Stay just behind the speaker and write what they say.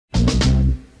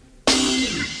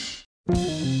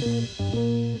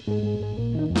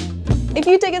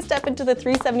you take a step into the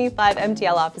 375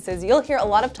 MTL offices, you'll hear a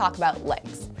lot of talk about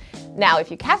legs. Now, if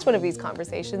you catch one of these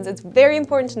conversations, it's very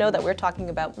important to know that we're talking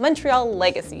about Montreal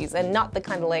legacies and not the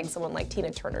kind of legs someone like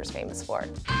Tina Turner's famous for.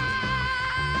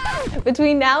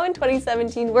 Between now and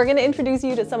 2017, we're going to introduce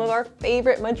you to some of our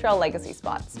favorite Montreal legacy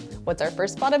spots. What's our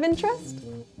first spot of interest?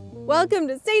 Welcome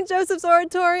to St. Joseph's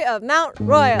Oratory of Mount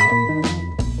Royal.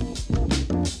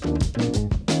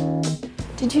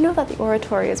 Did you know that the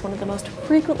Oratory is one of the most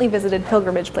frequently visited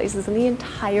pilgrimage places in the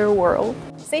entire world?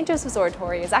 St. Joseph's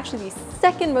Oratory is actually the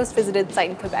second most visited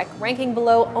site in Quebec, ranking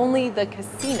below only the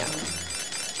casino.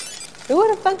 Who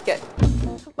would have thunk it?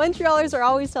 Montrealers are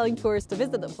always telling tourists to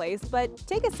visit the place, but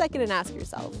take a second and ask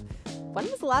yourself, when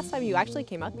was the last time you actually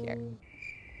came up here?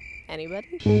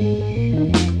 Anybody?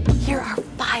 Here are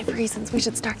 5 reasons we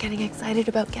should start getting excited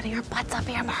about getting our butts up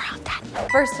here more often.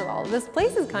 First of all, this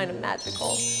place is kind of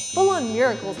magical. Full-on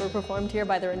miracles were performed here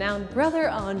by the renowned Brother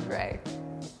Andre,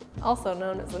 also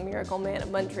known as the Miracle Man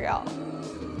of Montreal.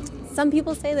 Some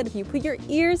people say that if you put your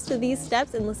ears to these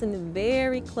steps and listen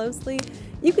very closely,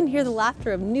 you can hear the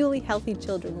laughter of newly healthy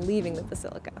children leaving the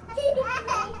basilica.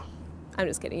 I'm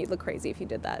just kidding, you'd look crazy if you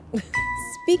did that.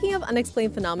 Speaking of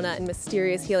unexplained phenomena and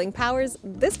mysterious healing powers,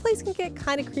 this place can get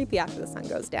kind of creepy after the sun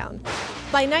goes down.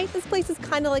 By night, this place is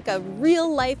kind of like a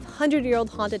real-life 100-year-old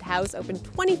haunted house open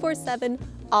 24/7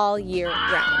 all year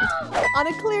round. On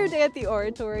a clear day at the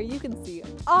Oratory, you can see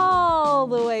all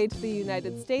the way to the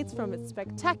United States from its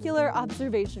spectacular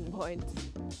observation point.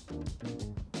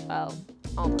 Well,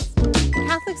 almost.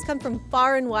 Catholics come from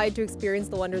far and wide to experience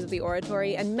the wonders of the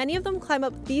Oratory, and many of them climb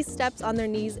up these steps on their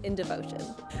knees in devotion.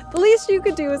 The least you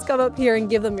could do is come up here and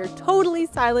give them your totally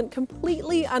silent,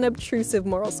 completely unobtrusive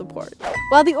moral support.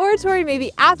 While the Oratory may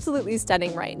be absolutely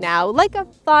stunning right now, like a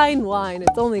fine wine,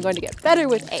 it's only going to get better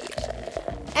with age.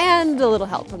 And a little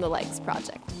help from the Legs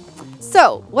project.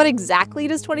 So, what exactly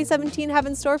does 2017 have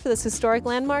in store for this historic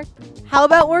landmark? How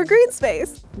about more green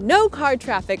space? No car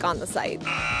traffic on the site.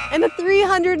 And a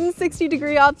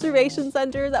 360-degree observation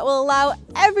center that will allow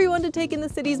everyone to take in the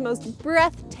city's most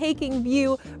breathtaking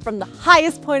view from the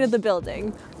highest point of the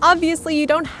building. Obviously, you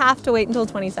don't have to wait until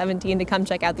 2017 to come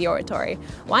check out the Oratory.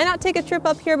 Why not take a trip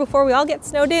up here before we all get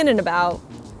snowed in about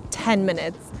 10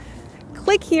 minutes?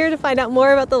 Click here to find out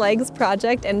more about the Legs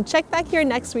project, and check back here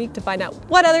next week to find out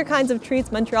what other kinds of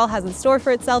treats Montreal has in store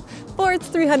for itself for its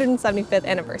 375th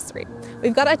anniversary.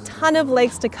 We've got a ton of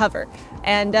legs to cover,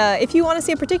 and if you want to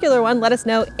see a particular one, let us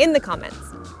know in the comments.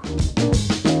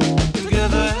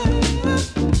 Together.